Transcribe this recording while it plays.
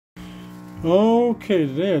Okay,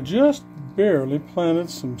 today I just barely planted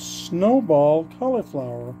some snowball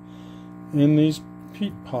cauliflower in these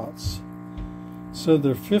peat pots. So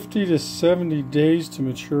they're 50 to 70 days to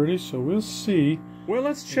maturity, so we'll see. Well,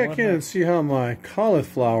 let's check in and see how my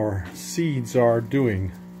cauliflower seeds are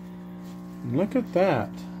doing. Look at that.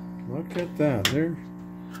 Look at that.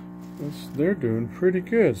 They're doing pretty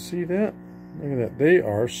good. See that? Look at that. They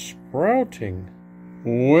are sprouting.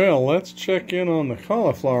 Well, let's check in on the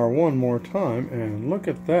cauliflower one more time, and look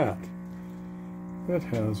at that. It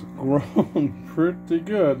has grown pretty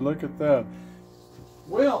good. Look at that.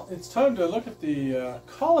 Well, it's time to look at the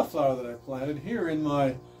cauliflower that I planted here in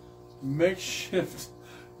my makeshift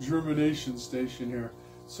germination station here.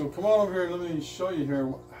 So come on over here and let me show you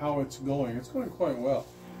here how it's going. It's going quite well.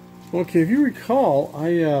 Okay, if you recall,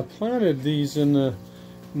 I planted these in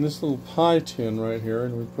this little pie tin right here,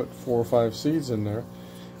 and we put 4 or 5 seeds in there.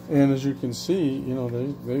 And as you can see, you know,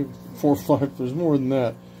 they 4 or 5, there's more than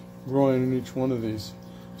that growing in each one of these.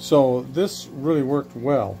 So this really worked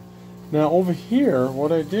well. Now over here,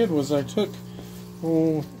 what I did was I took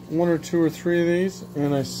 1 or 2 or 3 of these,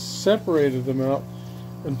 and I separated them out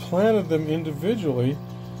and planted them individually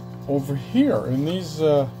over here in these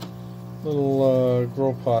little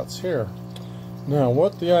grow pots here. Now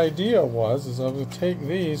what the idea was is I would take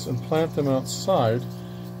these and plant them outside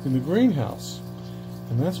in the greenhouse,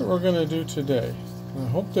 and that's what we're going to do today. I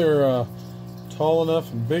hope they're tall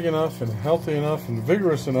enough and big enough and healthy enough and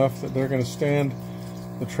vigorous enough that they're going to stand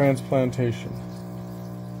the transplantation.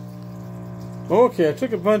 Okay, I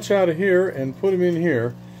took a bunch out of here and put them in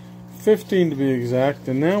here, 15 to be exact,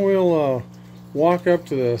 and now we'll walk up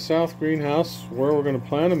to the south greenhouse where we're going to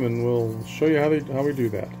plant them, and we'll show you how we do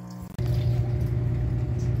that.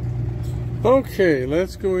 Okay,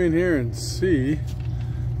 let's go in here and see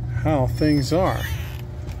how things are.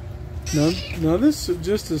 Now this is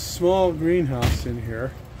just a small greenhouse in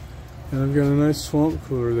here, and I've got a nice swamp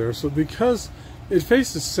cooler there. So because it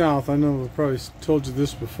faces south, I know I've probably told you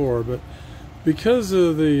this before, but because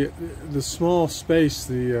of the small space,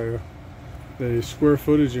 the square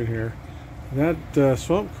footage in here, that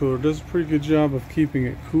swamp cooler does a pretty good job of keeping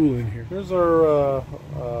it cool in here. Here's our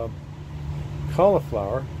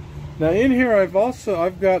cauliflower. Now in here I've got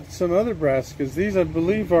some other brassicas. These I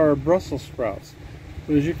believe are Brussels sprouts.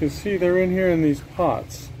 But as you can see, they're in here in these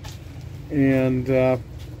pots, and I've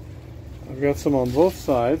got some on both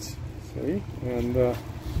sides. See, and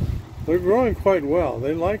they're growing quite well.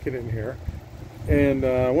 They like it in here. And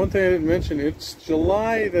one thing I didn't mention, it's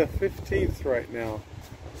July the 15th right now.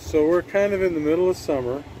 So we're kind of in the middle of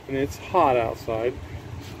summer, and it's hot outside.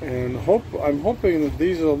 And I'm hoping that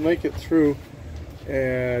these will make it through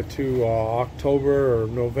to October or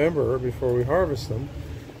November before we harvest them,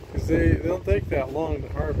 because they don't take that long to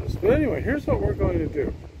harvest. But anyway, here's what we're going to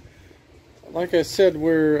do. Like I said, I'm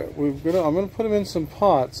going to put them in some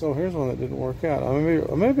pots. Oh, here's one that didn't work out.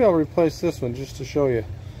 Maybe I'll replace this one just to show you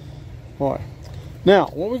why. Now,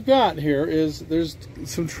 what we've got here is there's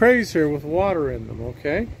some trays here with water in them,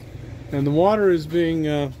 okay? And the water is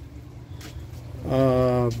being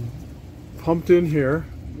pumped in here.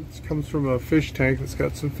 It comes from a fish tank that's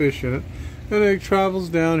got some fish in it. And it travels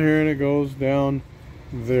down here and it goes down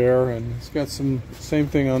there, and it's got some same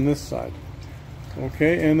thing on this side.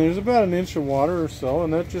 Okay, and there's about 1 inch of water or so,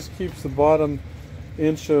 and that just keeps the bottom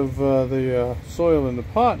inch of the soil in the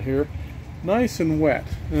pot here nice and wet.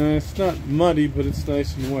 It's not muddy, but it's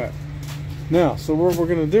nice and wet. Now, so what we're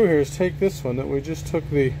going to do here is take this one that we just took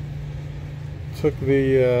the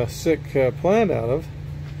sick plant out of,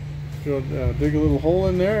 dig a little hole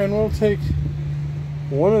in there, and we'll take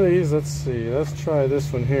one of these. Let's see, let's try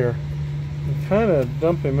this one here and kind of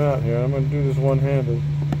dump him out here. I'm going to do this one-handed,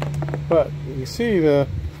 but you see I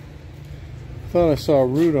thought I saw a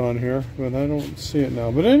root on here, but I don't see it now.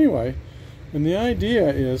 But anyway, and the idea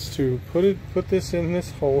is to put this in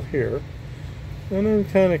this hole here, and then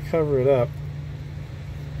kind of cover it up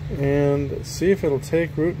and see if it'll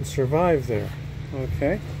take root and survive there.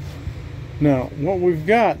 Okay. Now, what we've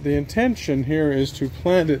got, the intention here is to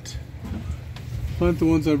plant the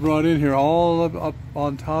ones I brought in here all up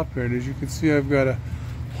on top here, and as you can see, I've got a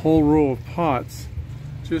whole row of pots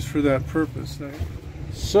just for that purpose.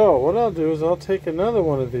 So what I'll do is I'll take another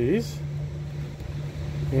one of these,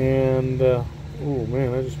 and oh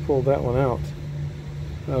man, I just pulled that one out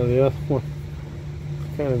of the other one.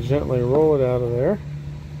 Kind of gently roll it out of there.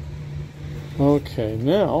 Okay,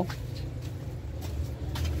 now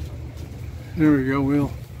there we go.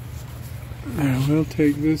 We'll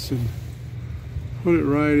take this and put it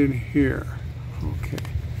right in here. Okay,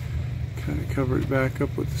 kind of cover it back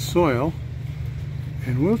up with the soil.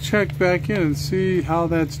 And we'll check back in and see how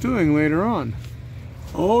that's doing later on.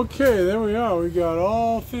 Okay, there we are. We got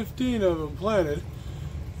all 15 of them planted.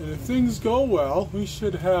 And if things go well, we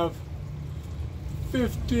should have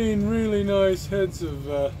 15 really nice heads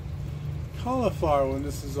of cauliflower when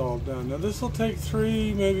this is all done. Now this will take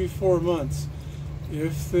 3, maybe 4 months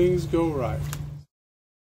if things go right.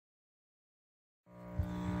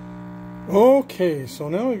 Okay, so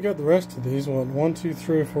now we've got the rest of these. 1, 2,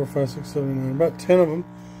 3, 4, 5, 6, 7, 8, about 10 of them.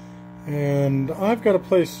 And I've got a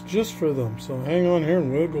place just for them. So hang on here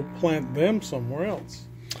and we'll go plant them somewhere else.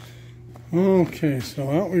 Okay, so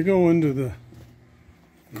out we go into the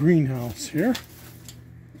greenhouse here.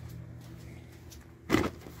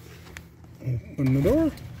 Open the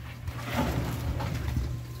door.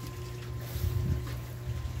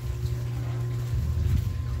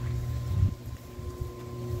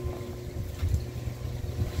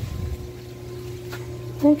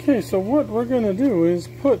 Okay, so what we're going to do is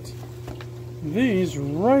put these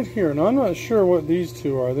right here. Now I'm not sure what these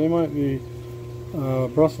two are. They might be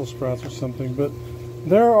Brussels sprouts or something, but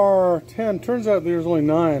there are 10. Turns out there's only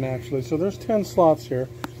 9 actually, so there's 10 slots here.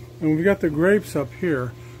 And we've got the grapes up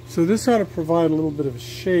here. So this ought to provide a little bit of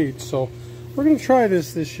shade. So we're going to try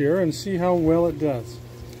this year and see how well it does.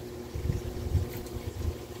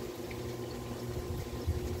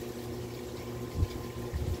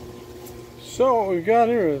 So what we've got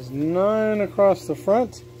here is 9 across the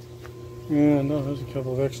front. And oh, there's a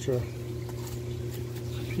couple of extra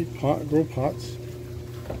grow pots.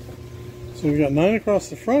 So we've got 9 across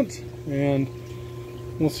the front, and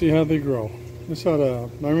we'll see how they grow. This ought to,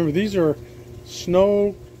 I remember these are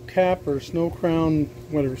snow cap or snow crown,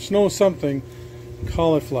 whatever, snow something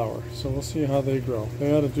cauliflower. So we'll see how they grow.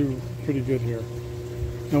 They ought to do pretty good here.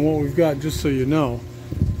 And what we've got, just so you know,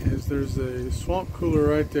 is there's a swamp cooler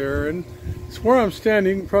right there, and it's where I'm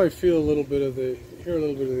standing. You can probably feel a little bit of the, hear a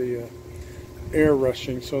little bit of the air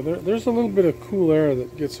rushing. So there's a little bit of cool air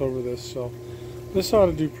that gets over this. So this ought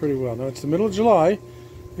to do pretty well. Now it's the middle of July.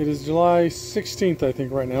 It is July 16th, I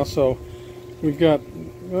think, right now. So we've got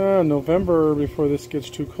November before this gets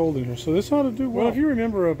too cold in here. So this ought to do well. Well, if you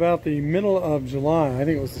remember about the middle of July, I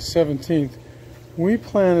think it was the 17th, we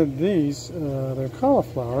planted these, they're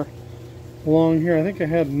cauliflower, along here. I think I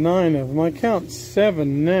had 9 of them. I count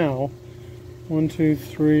 7 now. 1, 2,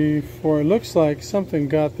 3, 4. It looks like something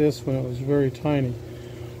got this when it was very tiny.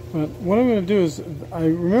 But what I'm going to do is, I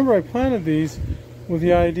remember I planted these with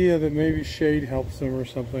the idea that maybe shade helps them or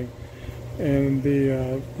something. And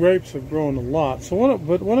the grapes have grown a lot. So what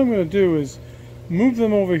I'm going to do is move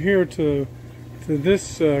them over here to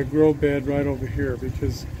this grow bed right over here,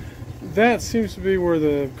 because that seems to be where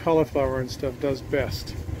the cauliflower and stuff does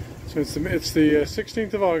best. So it's the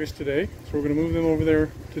 16th of August today, so we're going to move them over there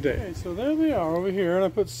today. Okay, so there they are over here, and I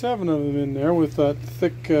put 7 of them in there with that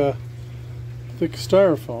thick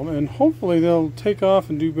styrofoam, and hopefully they'll take off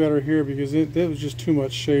and do better here, because there was just too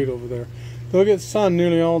much shade over there. They'll get sun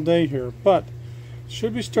nearly all day here, but it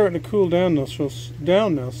should be starting to cool down now,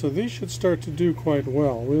 so these should start to do quite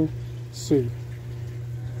well. We'll see.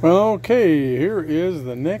 Well, okay, here is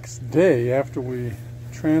the next day after we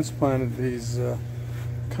transplanted these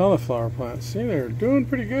cauliflower plants. See, they're doing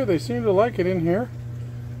pretty good. They seem to like it in here.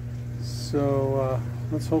 So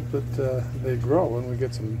let's hope that they grow and we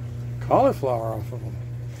get some cauliflower off of them.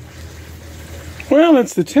 Well,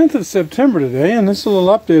 it's the 10th of September today, and this is a little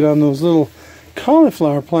update on those little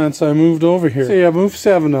cauliflower plants I moved over here. See, I moved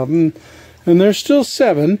 7 of them, and there's still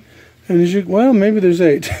 7. And as you, well, maybe there's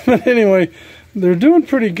 8. But anyway, they're doing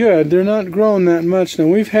pretty good. They're not growing that much now.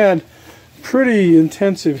 We've had pretty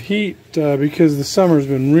intensive heat because the summer's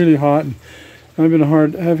been really hot, and I've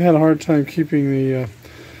had a hard time keeping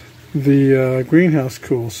the greenhouse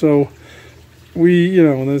cool. So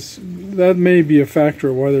that may be a factor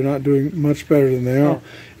of why they're not doing much better than they are.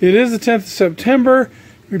 It is the 10th of September.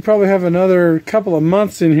 We probably have another couple of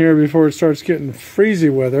months in here before it starts getting freezy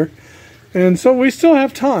weather, and so we still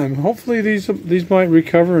have time. Hopefully these might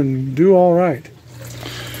recover and do all right.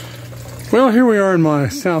 Well, here we are in my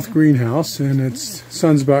south greenhouse, and it's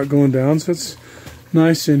sun's about going down, so it's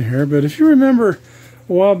nice in here. But if you remember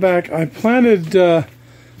a while back, I planted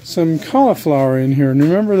some cauliflower in here, and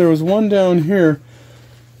remember there was one down here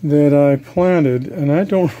that I planted, and I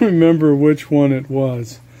don't remember which one it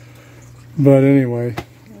was. But anyway,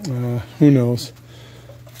 who knows?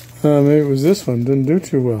 Maybe it was this one. Didn't do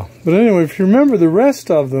too well. But anyway, if you remember the rest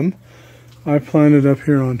of them, I planted up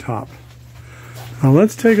here on top. Now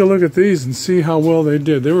let's take a look at these and see how well they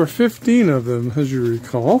did. There were 15 of them, as you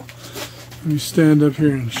recall. Let me stand up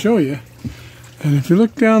here and show you. And if you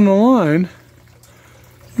look down the line,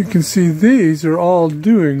 you can see these are all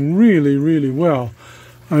doing really, really well.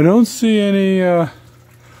 I don't see any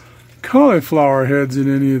cauliflower heads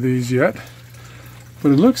in any of these yet,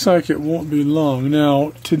 but it looks like it won't be long.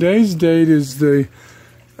 Now, today's date is the,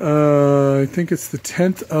 I think it's the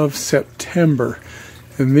 10th of September,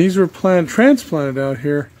 and these were transplanted out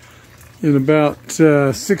here in about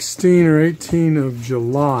 16 or 18 of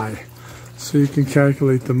July. So you can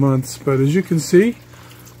calculate the months, but as you can see,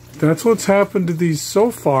 that's what's happened to these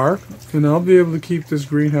so far, and I'll be able to keep this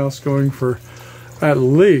greenhouse going for at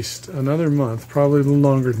least another month, probably a little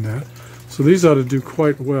longer than that. So these ought to do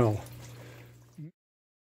quite well.